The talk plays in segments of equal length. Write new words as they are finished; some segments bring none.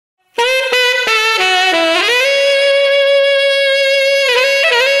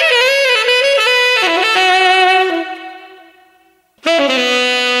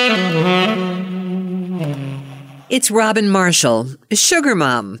It's Robin Marshall, Sugar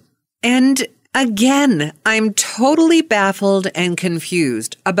Mom. And again, I'm totally baffled and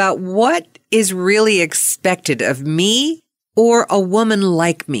confused about what is really expected of me or a woman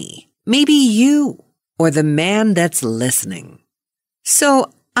like me. Maybe you or the man that's listening.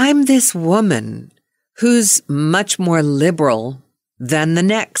 So I'm this woman who's much more liberal than the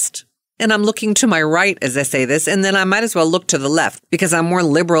next. And I'm looking to my right as I say this, and then I might as well look to the left because I'm more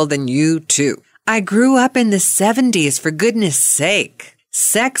liberal than you too. I grew up in the 70s, for goodness sake.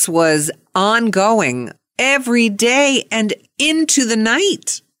 Sex was ongoing every day and into the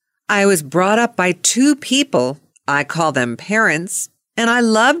night. I was brought up by two people. I call them parents, and I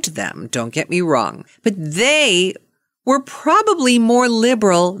loved them, don't get me wrong. But they were probably more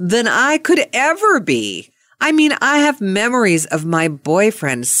liberal than I could ever be. I mean, I have memories of my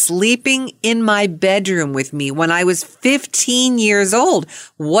boyfriend sleeping in my bedroom with me when I was 15 years old.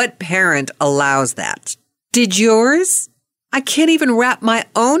 What parent allows that? Did yours? I can't even wrap my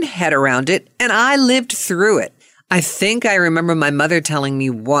own head around it, and I lived through it. I think I remember my mother telling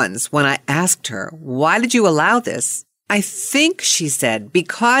me once when I asked her, why did you allow this? I think she said,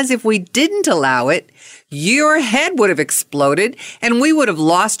 because if we didn't allow it, your head would have exploded and we would have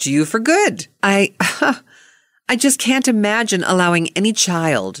lost you for good. I just can't imagine allowing any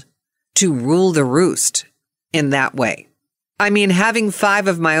child to rule the roost in that way. I mean, having 5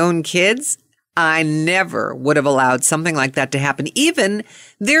 of my own kids, I never would have allowed something like that to happen. Even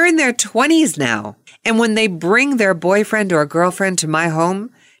they're in their 20s now. And when they bring their boyfriend or girlfriend to my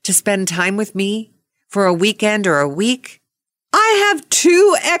home to spend time with me for a weekend or a week, I have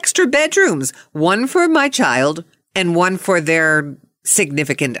 2 extra bedrooms, one for my child and one for their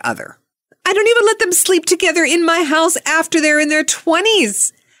significant other. I don't even let them sleep together in my house after they're in their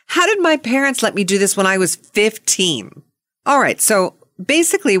 20s. How did my parents let me do this when I was 15? All right, so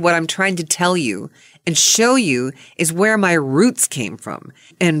basically what I'm trying to tell you and show you is where my roots came from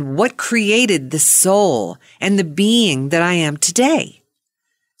and what created the soul and the being that I am today.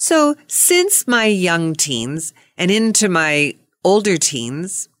 So since my young teens and into my older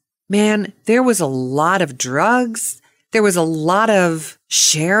teens, man, there was a lot of drugs. There was a lot of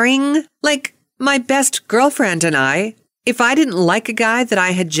sharing. Like my best girlfriend and I, if I didn't like a guy that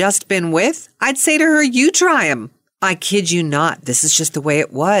I had just been with, I'd say to her, you try him. I kid you not. This is just the way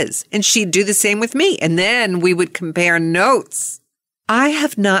it was. And she'd do the same with me. And then we would compare notes. I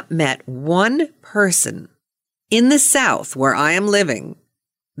have not met one person in the South where I am living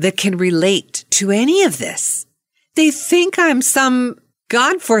that can relate to any of this. They think I'm some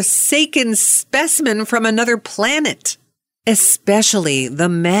godforsaken specimen from another planet. Especially the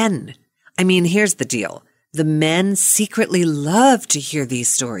men. I mean, here's the deal. The men secretly love to hear these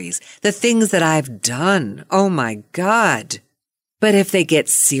stories, the things that I've done. Oh my God. But if they get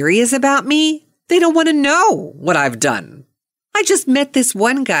serious about me, they don't want to know what I've done. I just met this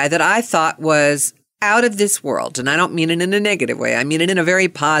one guy that I thought was out of this world. And I don't mean it in a negative way. I mean it in a very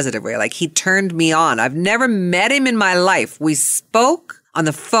positive way. Like he turned me on. I've never met him in my life. We spoke on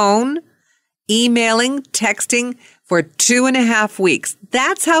the phone, emailing, texting for 2.5 weeks.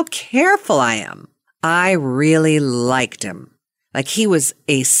 That's how careful I am. I really liked him. Like he was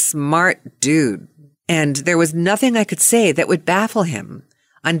a smart dude. And there was nothing I could say that would baffle him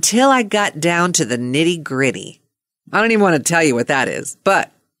until I got down to the nitty gritty. I don't even want to tell you what that is,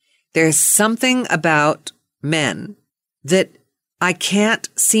 but there's something about men that I can't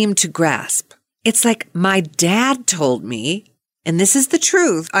seem to grasp. It's like my dad told me, and this is the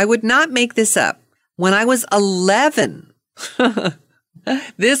truth, I would not make this up, when I was 11.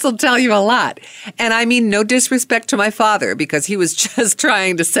 This will tell you a lot. And I mean no disrespect to my father because he was just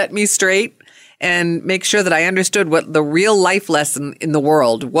trying to set me straight and make sure that I understood what the real life lesson in the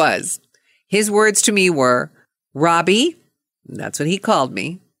world was. His words to me were, Robbie, that's what he called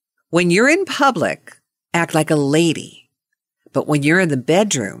me, when you're in public, act like a lady. But when you're in the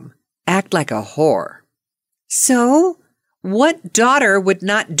bedroom, act like a whore. So, what daughter would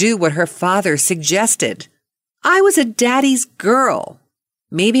not do what her father suggested? I was a daddy's girl.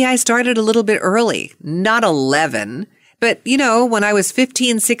 Maybe I started a little bit early, not 11. But, you know, when I was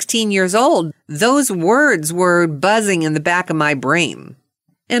 15, 16 years old, those words were buzzing in the back of my brain.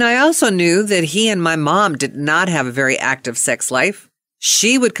 And I also knew that he and my mom did not have a very active sex life.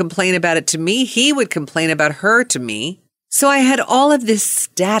 She would complain about it to me. He would complain about her to me. So I had all of this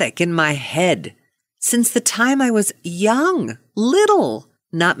static in my head since the time I was young, little,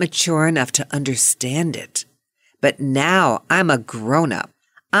 not mature enough to understand it. But now I'm a grown-up.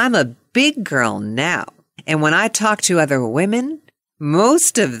 I'm a big girl now. And when I talk to other women,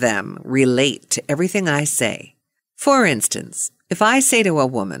 most of them relate to everything I say. For instance, if I say to a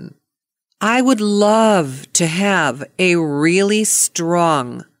woman, I would love to have a really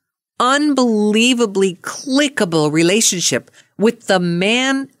strong, unbelievably clickable relationship with the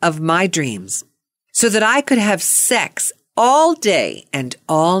man of my dreams so that I could have sex all day and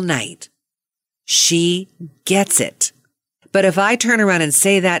all night. She gets it. But if I turn around and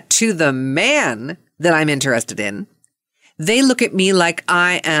say that to the man that I'm interested in, they look at me like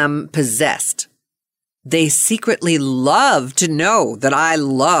I am possessed. They secretly love to know that I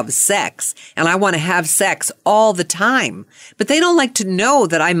love sex and I want to have sex all the time. But they don't like to know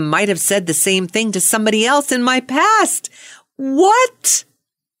that I might have said the same thing to somebody else in my past. What?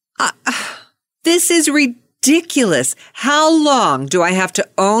 This is ridiculous. How long do I have to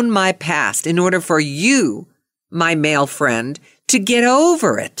own my past in order for you, my male friend, to get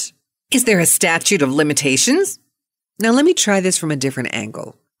over it? Is there a statute of limitations? Now let me try this from a different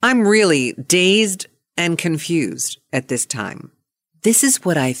angle. I'm really dazed and confused at this time. This is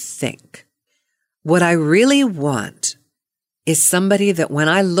what I think. What I really want is somebody that when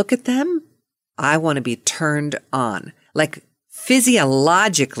I look at them, I want to be turned on, like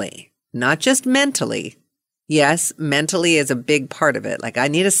physiologically, not just mentally. Yes, mentally is a big part of it. Like I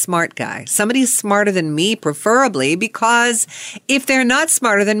need a smart guy, somebody smarter than me, preferably, because if they're not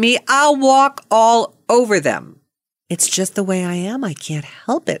smarter than me, I'll walk all over them. It's just the way I am. I can't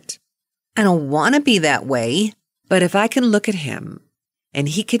help it. I don't want to be that way, but if I can look at him and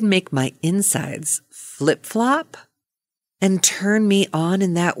he can make my insides flip-flop and turn me on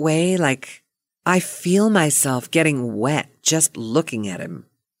in that way, like I feel myself getting wet just looking at him.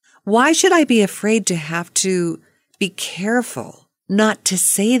 Why should I be afraid to have to be careful not to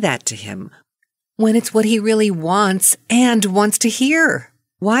say that to him when it's what he really wants and wants to hear?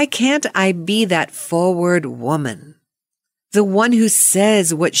 Why can't I be that forward woman? The one who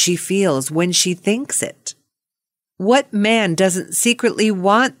says what she feels when she thinks it. What man doesn't secretly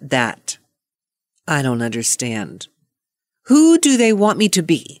want that? I don't understand. Who do they want me to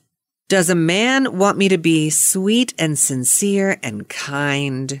be? Does a man want me to be sweet and sincere and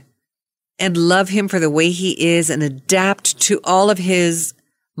kind and love him for the way he is and adapt to all of his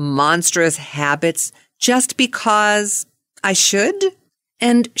monstrous habits just because I should?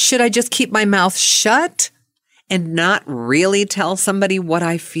 And should I just keep my mouth shut and not really tell somebody what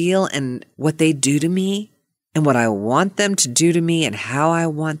I feel and what they do to me and what I want them to do to me and how I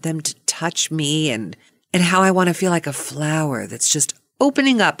want them to touch me and how I want to feel like a flower that's just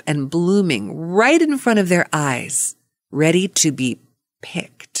opening up and blooming right in front of their eyes, ready to be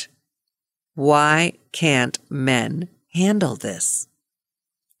picked? Why can't men handle this?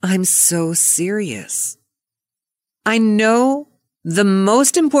 I'm so serious. I know the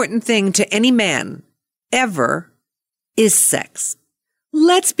most important thing to any man ever is sex.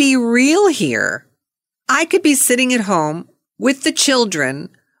 Let's be real here. I could be sitting at home with the children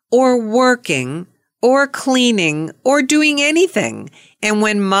or working or cleaning or doing anything. And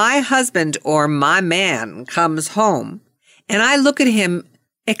when my husband or my man comes home and I look at him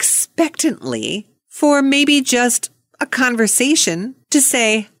expectantly for maybe just a conversation to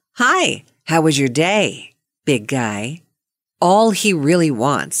say, "Hi, how was your day, big guy?" All he really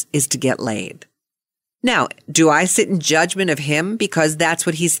wants is to get laid. Now, do I sit in judgment of him because that's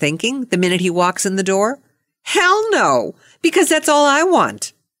what he's thinking the minute he walks in the door? Hell no, because that's all I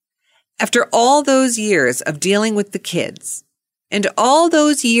want. After all those years of dealing with the kids and all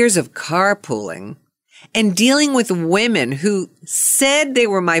those years of carpooling and dealing with women who said they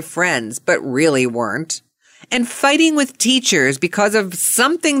were my friends but really weren't, and fighting with teachers because of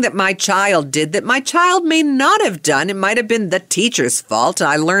something that my child did that my child may not have done. It might have been the teacher's fault.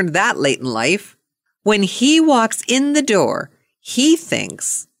 I learned that late in life. When he walks in the door, he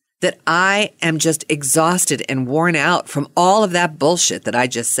thinks that I am just exhausted and worn out from all of that bullshit that I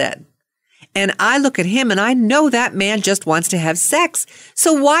just said. And I look at him and I know that man just wants to have sex.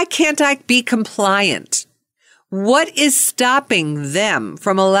 So why can't I be compliant? What is stopping them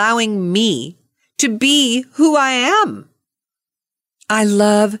from allowing me to be who I am? I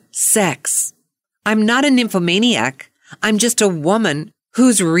love sex. I'm not a nymphomaniac. I'm just a woman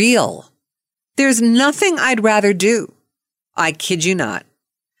who's real. There's nothing I'd rather do. I kid you not.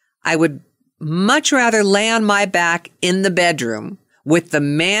 I would much rather lay on my back in the bedroom with the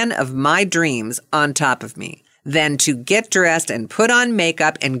man of my dreams on top of me than to get dressed and put on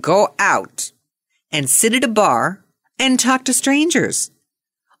makeup and go out and sit at a bar and talk to strangers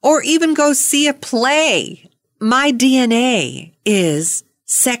or even go see a play. My DNA is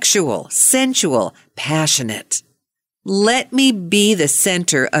sexual, sensual, passionate. Let me be the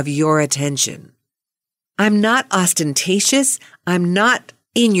center of your attention. I'm not ostentatious. I'm not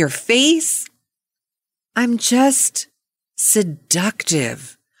in your face. I'm just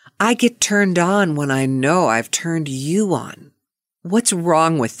seductive. I get turned on when I know I've turned you on. What's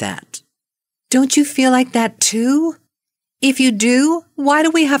wrong with that? Don't you feel like that too? If you do, why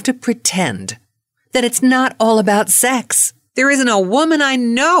do we have to pretend that it's not all about sex? There isn't a woman I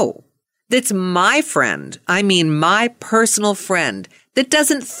know that's my friend, I mean my personal friend, that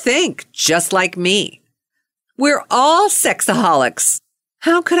doesn't think just like me. We're all sexaholics.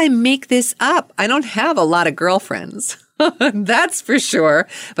 How could I make this up? I don't have a lot of girlfriends. That's for sure.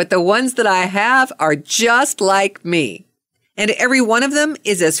 But the ones that I have are just like me. And every one of them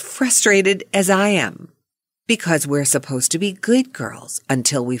is as frustrated as I am. Because we're supposed to be good girls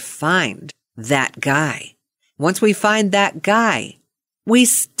until we find that guy. Once we find that guy, we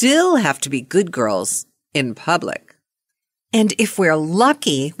still have to be good girls in public. And if we're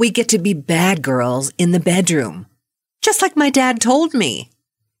lucky, we get to be bad girls in the bedroom. Just like my dad told me.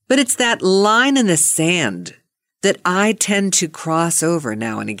 But it's that line in the sand that I tend to cross over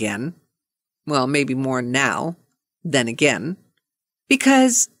now and again. Well, maybe more now than again.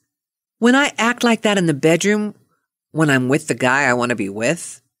 Because when I act like that in the bedroom, when I'm with the guy I want to be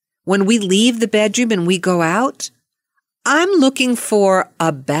with, when we leave the bedroom and we go out, I'm looking for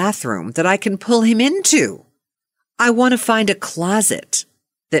a bathroom that I can pull him into. I want to find a closet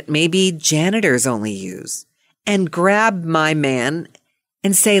that maybe janitors only use and grab my man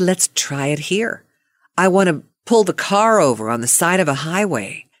and say, let's try it here. I want to pull the car over on the side of a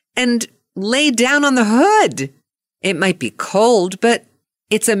highway and lay down on the hood. It might be cold, but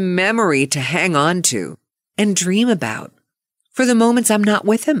it's a memory to hang on to and dream about for the moments I'm not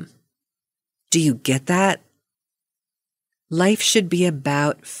with him. Do you get that? Life should be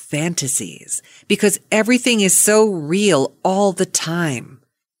about fantasies because everything is so real all the time.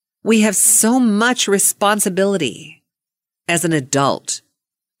 We have so much responsibility as an adult.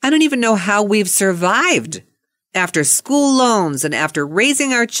 I don't even know how we've survived after school loans and after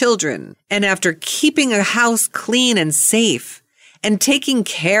raising our children and after keeping a house clean and safe and taking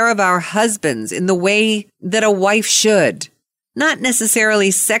care of our husbands in the way that a wife should. Not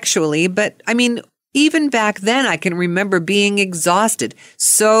necessarily sexually, but I mean, even back then I can remember being exhausted,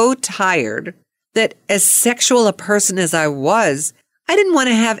 so tired that as sexual a person as I was, I didn't want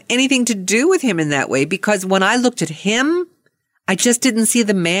to have anything to do with him in that way because when I looked at him, I just didn't see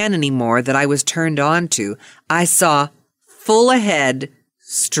the man anymore that I was turned on to. I saw full ahead,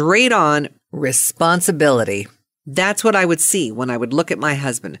 straight on responsibility. That's what I would see when I would look at my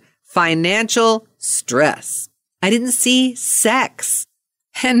husband. Financial stress. I didn't see sex.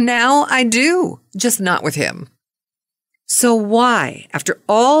 And now I do, just not with him. So why, after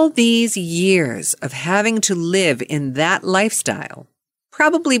all these years of having to live in that lifestyle,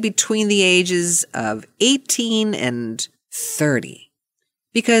 probably between the ages of 18 and 30,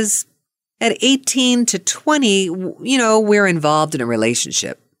 because at 18 to 20, we're involved in a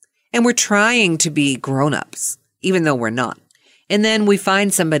relationship and we're trying to be grown-ups, even though we're not. And then we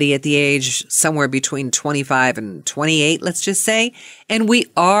find somebody at the age somewhere between 25 and 28, let's just say, and we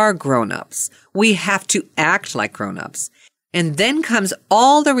are grown-ups. We have to act like grown-ups. And then comes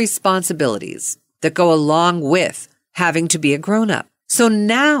all the responsibilities that go along with having to be a grown-up. So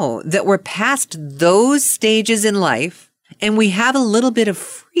now that we're past those stages in life and we have a little bit of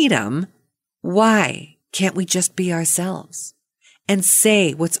freedom, why can't we just be ourselves and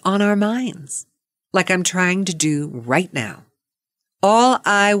say what's on our minds, like I'm trying to do right now? All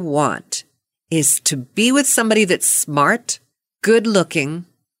I want is to be with somebody that's smart, good-looking,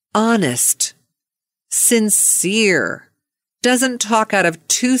 honest, sincere, doesn't talk out of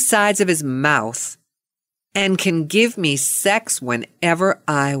two sides of his mouth, and can give me sex whenever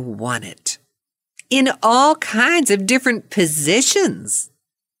I want it. In all kinds of different positions.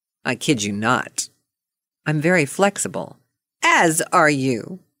 I kid you not. I'm very flexible, as are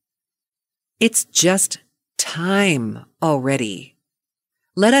you. It's just time already.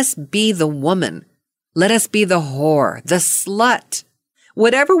 Let us be the woman. Let us be the whore, the slut.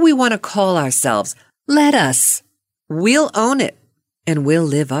 Whatever we want to call ourselves, let us. We'll own it, and we'll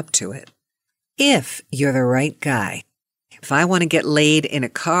live up to it. If you're the right guy. If I want to get laid in a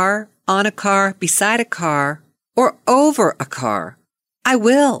car, on a car, beside a car, or over a car, I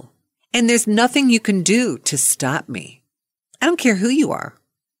will. And there's nothing you can do to stop me. I don't care who you are.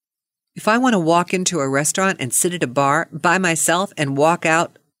 If I want to walk into a restaurant and sit at a bar by myself and walk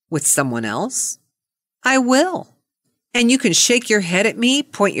out with someone else, I will. And you can shake your head at me,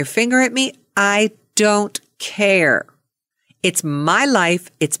 point your finger at me. I don't care. It's my life.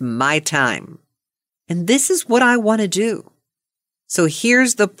 It's my time. And this is what I want to do. So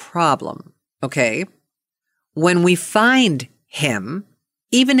here's the problem, okay? When we find him,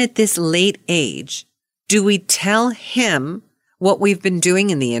 even at this late age, do we tell him what we've been doing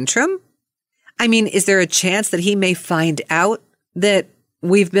in the interim? I mean, is there a chance that he may find out that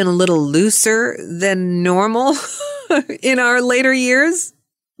we've been a little looser than normal in our later years?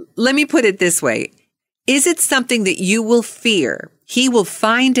 Let me put it this way. Is it something that you will fear he will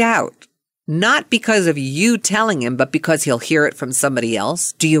find out, not because of you telling him, but because he'll hear it from somebody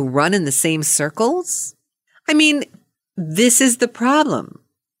else? Do you run in the same circles? I mean, this is the problem.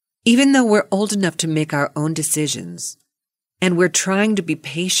 Even though we're old enough to make our own decisions, and we're trying to be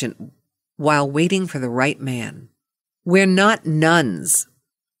patient while waiting for the right man, we're not nuns.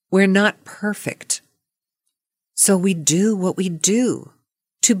 We're not perfect. So we do what we do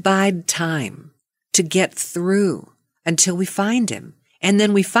to bide time, to get through until we find him. And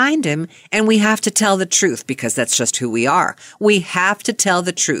then we find him and we have to tell the truth because that's just who we are. We have to tell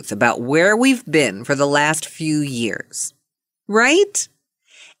the truth about where we've been for the last few years. Right?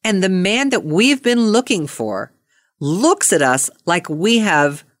 And the man that we've been looking for looks at us like we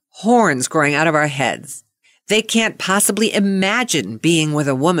have horns growing out of our heads. They can't possibly imagine being with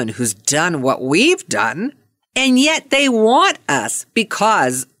a woman who's done what we've done, and yet they want us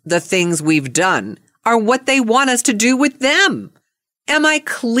because the things we've done are what they want us to do with them. Am I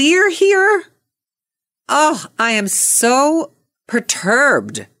clear here? Oh, I am so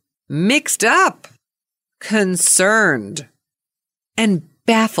perturbed, mixed up, concerned, and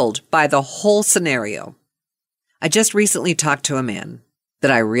baffled by the whole scenario. I just recently talked to a man that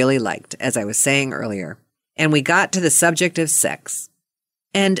I really liked, as I was saying earlier, and we got to the subject of sex.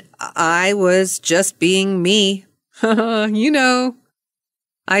 And I was just being me. You know,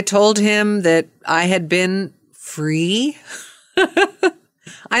 I told him that I had been free.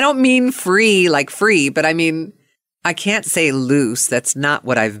 I don't mean free like free, but I mean, I can't say loose. That's not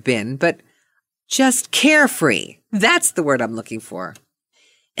what I've been, but just carefree. That's the word I'm looking for.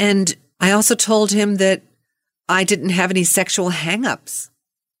 And I also told him that I didn't have any sexual hang-ups.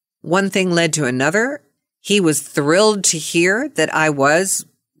 One thing led to another. He was thrilled to hear that I was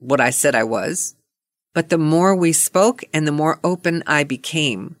what I said I was. But the more we spoke and the more open I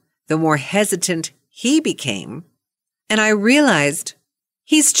became, the more hesitant he became. And I realized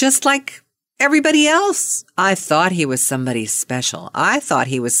he's just like everybody else. I thought he was somebody special. I thought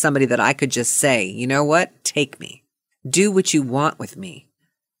he was somebody that I could just say, you know what? Take me. Do what you want with me.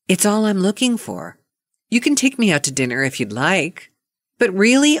 It's all I'm looking for. You can take me out to dinner if you'd like. But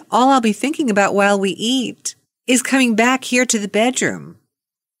really, all I'll be thinking about while we eat is coming back here to the bedroom.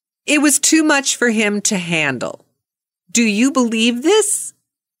 It was too much for him to handle. Do you believe this?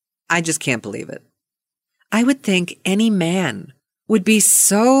 I just can't believe it. I would think any man would be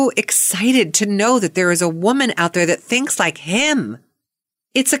so excited to know that there is a woman out there that thinks like him.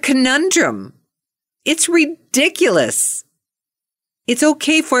 It's a conundrum. It's ridiculous. It's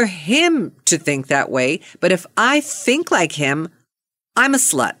okay for him to think that way, but if I think like him, I'm a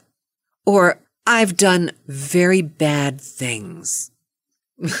slut. Or I've done very bad things.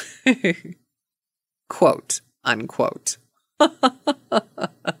 Quote, unquote.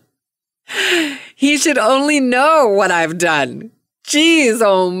 He should only know what I've done. Jeez,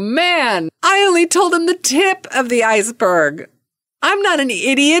 oh man. I only told him the tip of the iceberg. I'm not an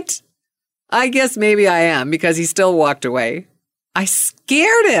idiot. I guess maybe I am because he still walked away. I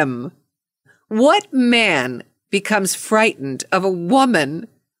scared him. What man becomes frightened of a woman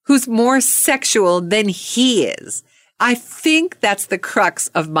who's more sexual than he is? I think that's the crux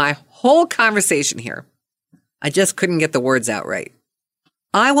of my whole conversation here. I just couldn't get the words out right.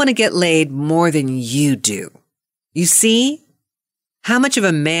 I want to get laid more than you do. You see? How much of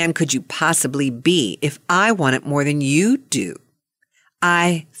a man could you possibly be if I want it more than you do?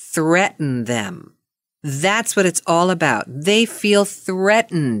 I threaten them. That's what it's all about. They feel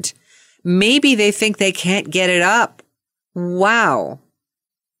threatened. Maybe they think they can't get it up. Wow.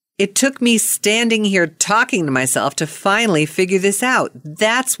 It took me standing here talking to myself to finally figure this out.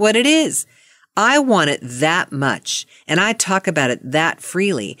 That's what it is. I want it that much, and I talk about it that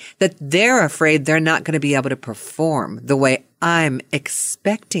freely, that they're afraid they're not going to be able to perform the way I'm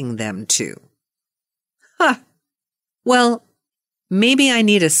expecting them to. Huh. Well, maybe I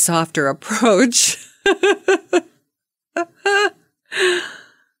need a softer approach.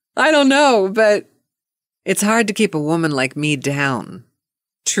 I don't know, but it's hard to keep a woman like me down.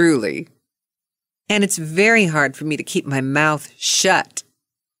 Truly. And it's very hard for me to keep my mouth shut.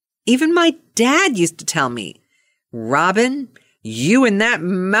 Even my dad used to tell me, Robin, you and that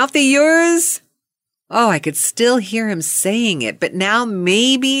mouth of yours. Oh, I could still hear him saying it, but now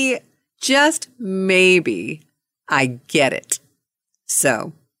maybe, just maybe, I get it.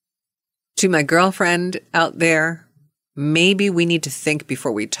 So, to my girlfriend out there, maybe we need to think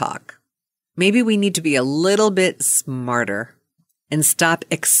before we talk. Maybe we need to be a little bit smarter. and stop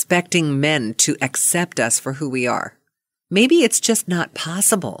expecting men to accept us for who we are. Maybe it's just not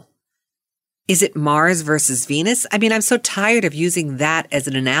possible. Is it Mars versus Venus? I mean, I'm so tired of using that as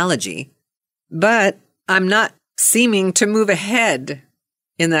an analogy, but I'm not seeming to move ahead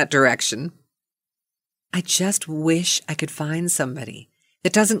in that direction. I just wish I could find somebody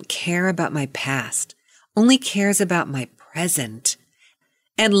that doesn't care about my past, only cares about my present,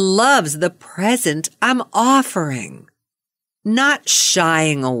 and loves the present I'm offering, not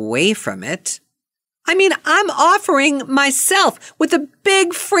shying away from it. I mean, I'm offering myself with a big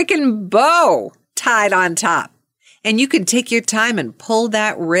freaking bow tied on top. And you can take your time and pull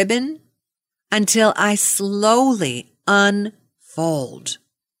that ribbon until I slowly unfold.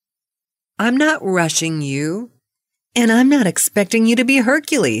 I'm not rushing you, and I'm not expecting you to be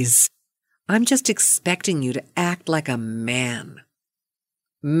Hercules. I'm just expecting you to act like a man.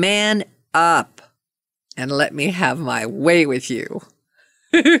 Man up, and let me have my way with you.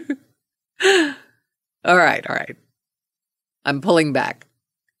 All right. I'm pulling back.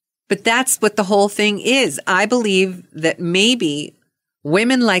 But that's what the whole thing is. I believe that maybe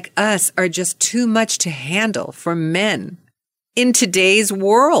women like us are just too much to handle for men in today's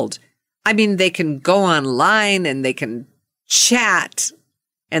world. I mean, they can go online and they can chat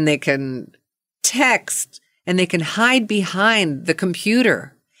and they can text and they can hide behind the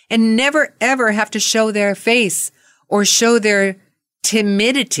computer and never, ever have to show their face or show their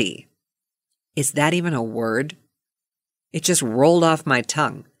timidity. Is that even a word? It just rolled off my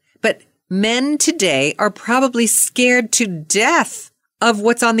tongue. But men today are probably scared to death of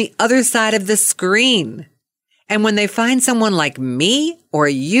what's on the other side of the screen. And when they find someone like me or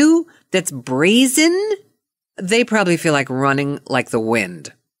you that's brazen, they probably feel like running like the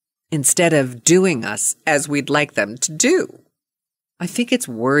wind instead of doing us as we'd like them to do. I think it's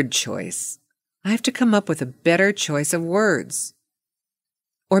word choice. I have to come up with a better choice of words.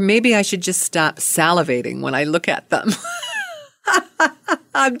 Or maybe I should just stop salivating when I look at them.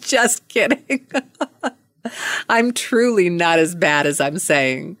 I'm just kidding. I'm truly not as bad as I'm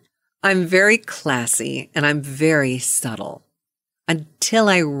saying. I'm very classy and I'm very subtle until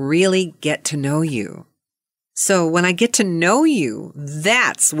I really get to know you. So when I get to know you,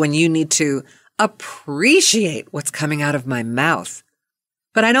 that's when you need to appreciate what's coming out of my mouth.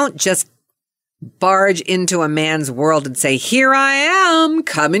 But I don't just barge into a man's world and say, here I am,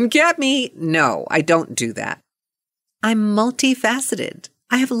 come and get me. No, I don't do that. I'm multifaceted.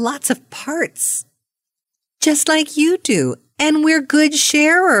 I have lots of parts, just like you do, and we're good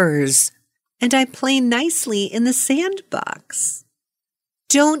sharers. And I play nicely in the sandbox.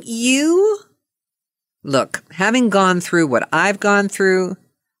 Don't you? Look, having gone through what I've gone through,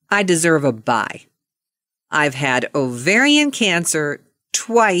 I deserve a bye. I've had ovarian cancer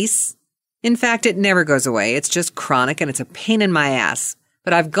twice. In fact, it never goes away. It's just chronic and it's a pain in my ass.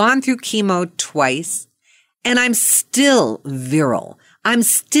 But I've gone through chemo twice and I'm still virile. I'm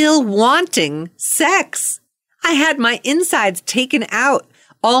still wanting sex. I had my insides taken out.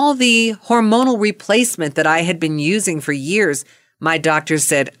 All the hormonal replacement that I had been using for years, my doctor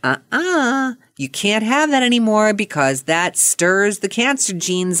said, you can't have that anymore because that stirs the cancer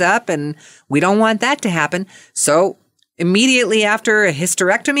genes up and we don't want that to happen. So immediately after a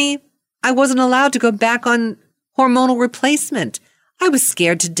hysterectomy, I wasn't allowed to go back on hormonal replacement. I was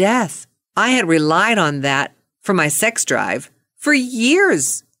scared to death. I had relied on that for my sex drive for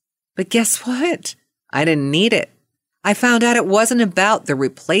years. But guess what? I didn't need it. I found out it wasn't about the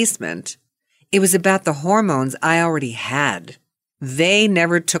replacement. It was about the hormones I already had. They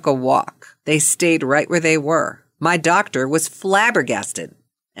never took a walk. They stayed right where they were. My doctor was flabbergasted,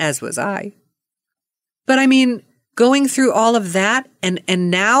 as was I. But I mean, going through all of that, and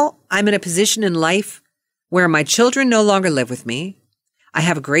now I'm in a position in life where my children no longer live with me. I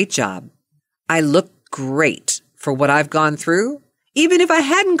have a great job. I look great for what I've gone through. Even if I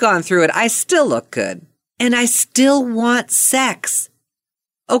hadn't gone through it, I still look good. And I still want sex.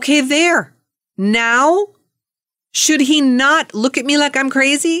 Okay, there. Now, should he not look at me like I'm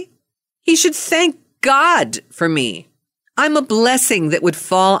crazy? He should thank God for me. I'm a blessing that would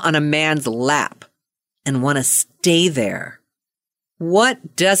fall on a man's lap and want to stay there.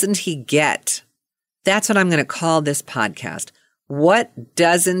 What doesn't he get? That's what I'm going to call this podcast. What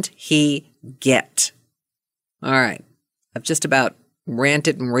doesn't he get? All right. I've just about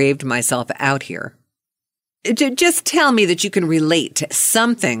ranted and raved myself out here. Just tell me that you can relate to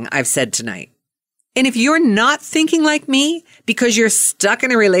something I've said tonight. And if you're not thinking like me because you're stuck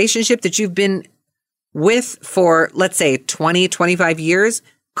in a relationship that you've been with for, let's say, 20, 25 years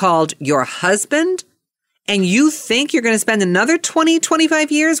called your husband, and you think you're going to spend another 20,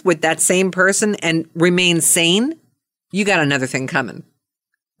 25 years with that same person and remain sane, you got another thing coming.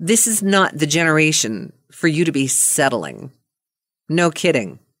 This is not the generation for you to be settling. No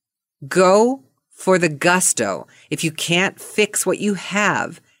kidding. Go for the gusto. If you can't fix what you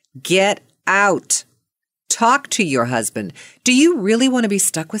have, get out. Talk to your husband. Do you really want to be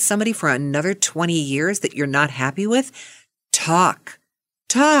stuck with somebody for another 20 years that you're not happy with? Talk.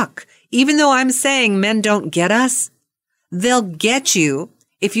 Even though I'm saying men don't get us, they'll get you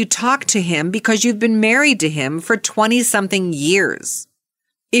if you talk to him because you've been married to him for 20-something years.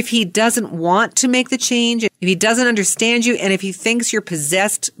 If he doesn't want to make the change, if he doesn't understand you, and if he thinks you're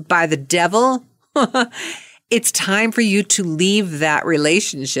possessed by the devil, it's time for you to leave that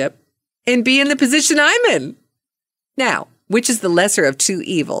relationship and be in the position I'm in. Now, which is the lesser of two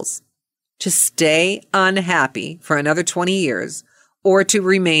evils? To stay unhappy for another 20 years or to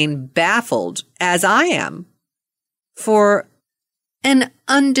remain baffled, as I am, for an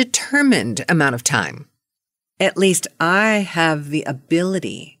undetermined amount of time. At least I have the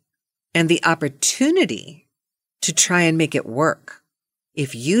ability and the opportunity to try and make it work.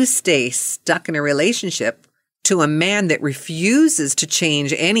 If you stay stuck in a relationship to a man that refuses to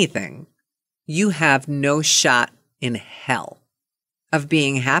change anything, you have no shot in hell of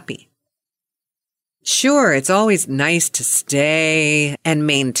being happy. Sure, it's always nice to stay and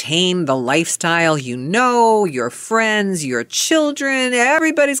maintain the lifestyle you know, your friends, your children,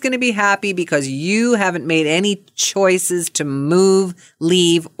 everybody's going to be happy because you haven't made any choices to move,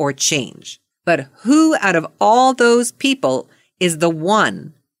 leave, or change. But who out of all those people is the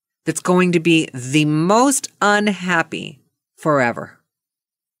one that's going to be the most unhappy forever?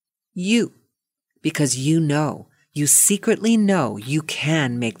 You. Because you secretly know you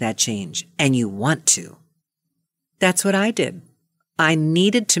can make that change and you want to. That's what I did. I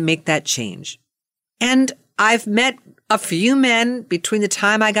needed to make that change. And I've met a few men between the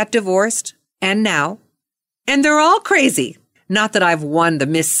time I got divorced and now, and they're all crazy. Not that I've won the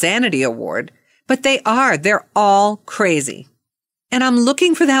Miss Sanity Award, but they're all crazy. And I'm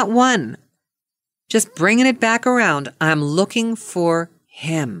looking for that one. Just bringing it back around. I'm looking for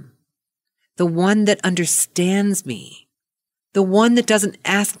him. The one that understands me. The one that doesn't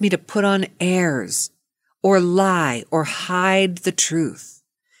ask me to put on airs or lie or hide the truth.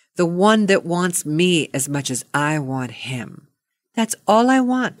 The one that wants me as much as I want him. That's all I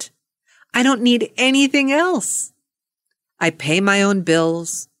want. I don't need anything else. I pay my own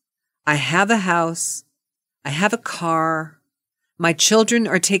bills. I have a house. I have a car. My children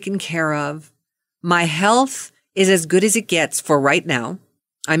are taken care of. My health is as good as it gets for right now.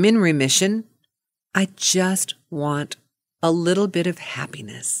 I'm in remission. I just want a little bit of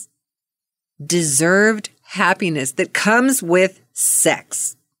happiness. Deserved happiness that comes with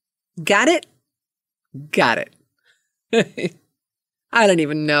sex. Got it? Got it. I don't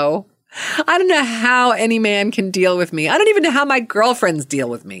even know. I don't know how any man can deal with me. I don't even know how my girlfriends deal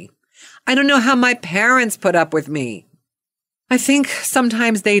with me. I don't know how my parents put up with me. I think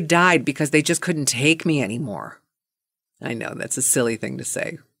sometimes they died because they just couldn't take me anymore. I know that's a silly thing to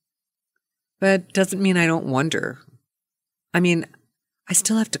say. But doesn't mean I don't wonder. I mean, I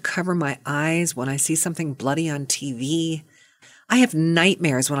still have to cover my eyes when I see something bloody on TV. I have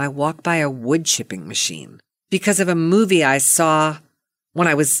nightmares when I walk by a wood chipping machine because of a movie I saw when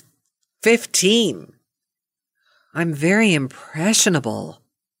I was 15. I'm very impressionable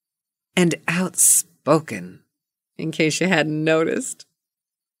and outspoken, in case you hadn't noticed.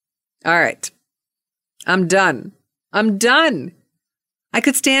 All right. I'm done. I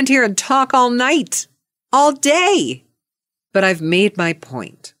could stand here and talk all night, all day. But I've made my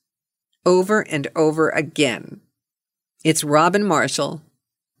point over and over again. It's Robin Marshall.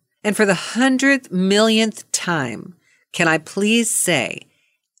 And for the 100th millionth time, can I please say,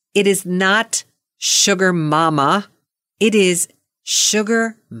 it is not sugar mama. It is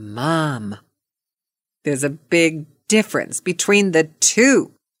sugar mom. There's a big difference between the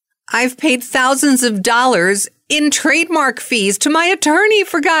two. I've paid thousands of dollars in trademark fees to my attorney,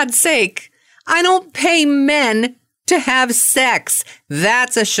 for God's sake. I don't pay men to have sex.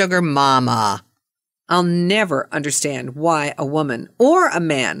 That's a sugar mama. I'll never understand why a woman or a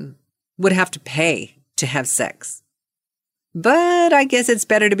man would have to pay to have sex. But I guess it's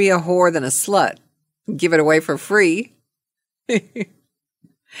better to be a whore than a slut. Give it away for free.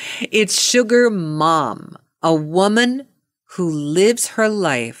 It's sugar mom, a woman who lives her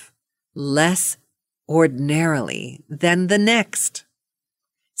life less ordinarily than the next.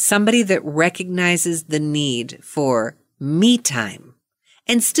 Somebody that recognizes the need for me time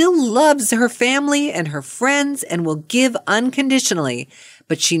and still loves her family and her friends and will give unconditionally,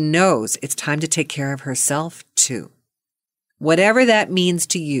 but she knows it's time to take care of herself too. Whatever that means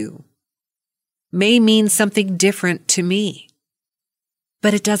to you, may mean something different to me.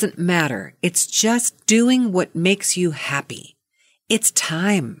 But it doesn't matter. It's just doing what makes you happy. It's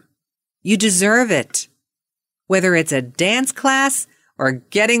time. You deserve it. Whether it's a dance class or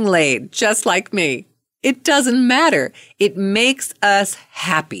getting laid, just like me, it doesn't matter. It makes us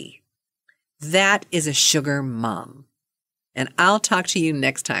happy. That is a sugar mom. And I'll talk to you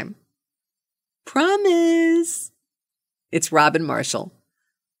next time. Promise. It's Robin Marshall.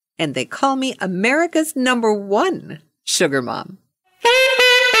 And they call me America's #1 sugar mom.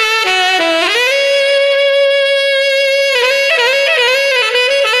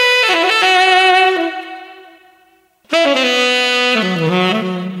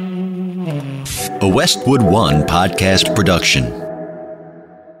 A Westwood One podcast production.